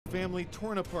Family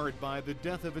torn apart by the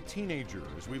death of a teenager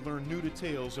as we learn new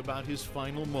details about his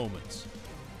final moments.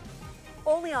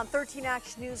 Only on 13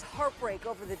 Action News, heartbreak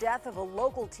over the death of a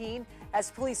local teen as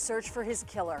police search for his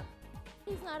killer.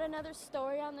 He's not another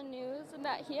story on the news, and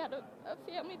that he had a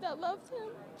family that loved him,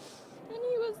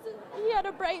 and he had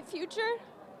a bright future,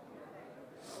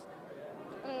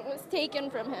 and it was taken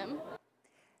from him.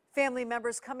 Family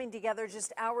members coming together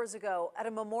just hours ago at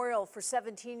a memorial for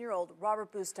 17-year-old Robert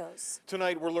Bustos.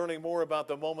 Tonight, we're learning more about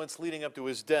the moments leading up to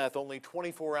his death only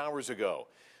 24 hours ago.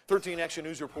 13 Action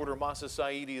News reporter Mahsa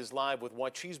Saeidi is live with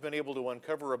what she's been able to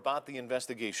uncover about the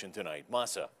investigation tonight.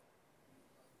 Mahsa.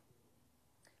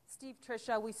 Steve,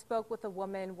 Tricia, we spoke with a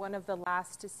woman, one of the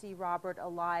last to see Robert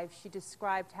alive. She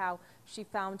described how she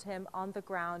found him on the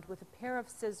ground with a pair of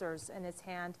scissors in his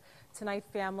hand. Tonight,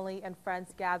 family and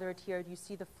friends gathered here. You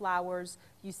see the flowers,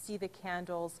 you see the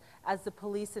candles. As the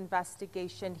police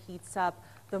investigation heats up,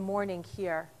 the morning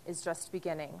here is just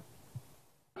beginning.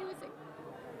 He was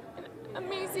an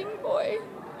amazing boy,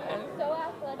 and so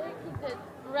athletic. He did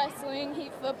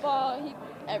wrestling, football,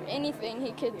 anything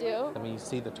he could do. I mean, you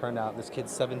see the turnout. This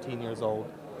kid's 17 years old.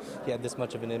 He had this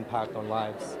much of an impact on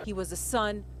lives. He was a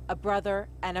son, a brother,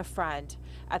 and a friend.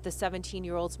 At the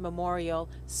 17-year-old's memorial,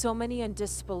 so many in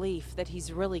disbelief that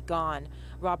he's really gone.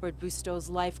 Robert Bustos'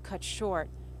 life cut short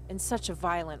in such a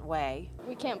violent way.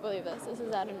 We can't believe this. This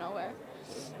is out of nowhere.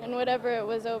 And whatever it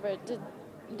was over, it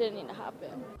didn't need to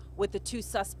happen. With the two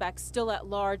suspects still at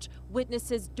large,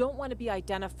 witnesses don't want to be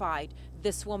identified.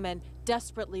 This woman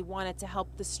desperately wanted to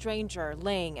help the stranger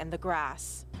laying in the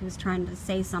grass. He was trying to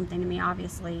say something to me,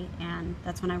 obviously, and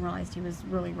that's when I realized he was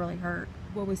really, really hurt.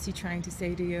 What was he trying to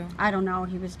say to you? I don't know.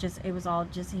 He was he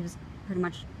was pretty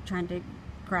much trying to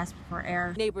grasp for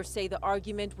air. Neighbors say the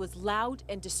argument was loud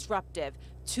and disruptive.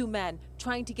 Two men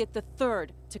trying to get the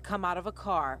third to come out of a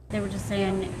car. They were just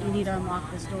saying, you need to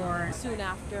unlock this door. Soon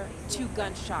after, two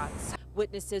gunshots.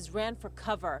 Witnesses ran for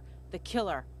cover. The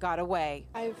killer got away.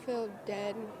 I feel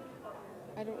dead.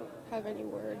 I don't have any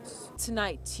words.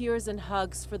 Tonight, tears and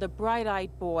hugs for the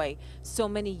bright-eyed boy. So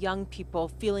many young people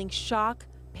feeling shock,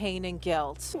 pain, and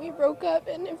guilt. We broke up,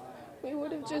 and if we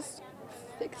would have just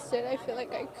fixed it, I feel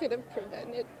like I could have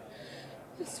prevented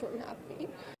this from happening.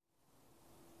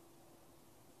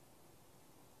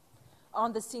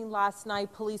 On the scene last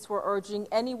night, police were urging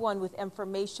anyone with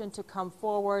information to come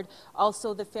forward.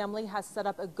 Also, the family has set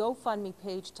up a GoFundMe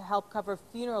page to help cover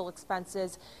funeral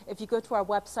expenses. If you go to our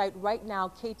website right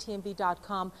now,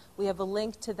 KTNV.com, we have a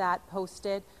link to that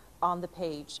posted on the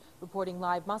page. Reporting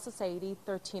live, Mahsa Saeidi,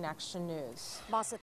 13 Action News. Mahsa,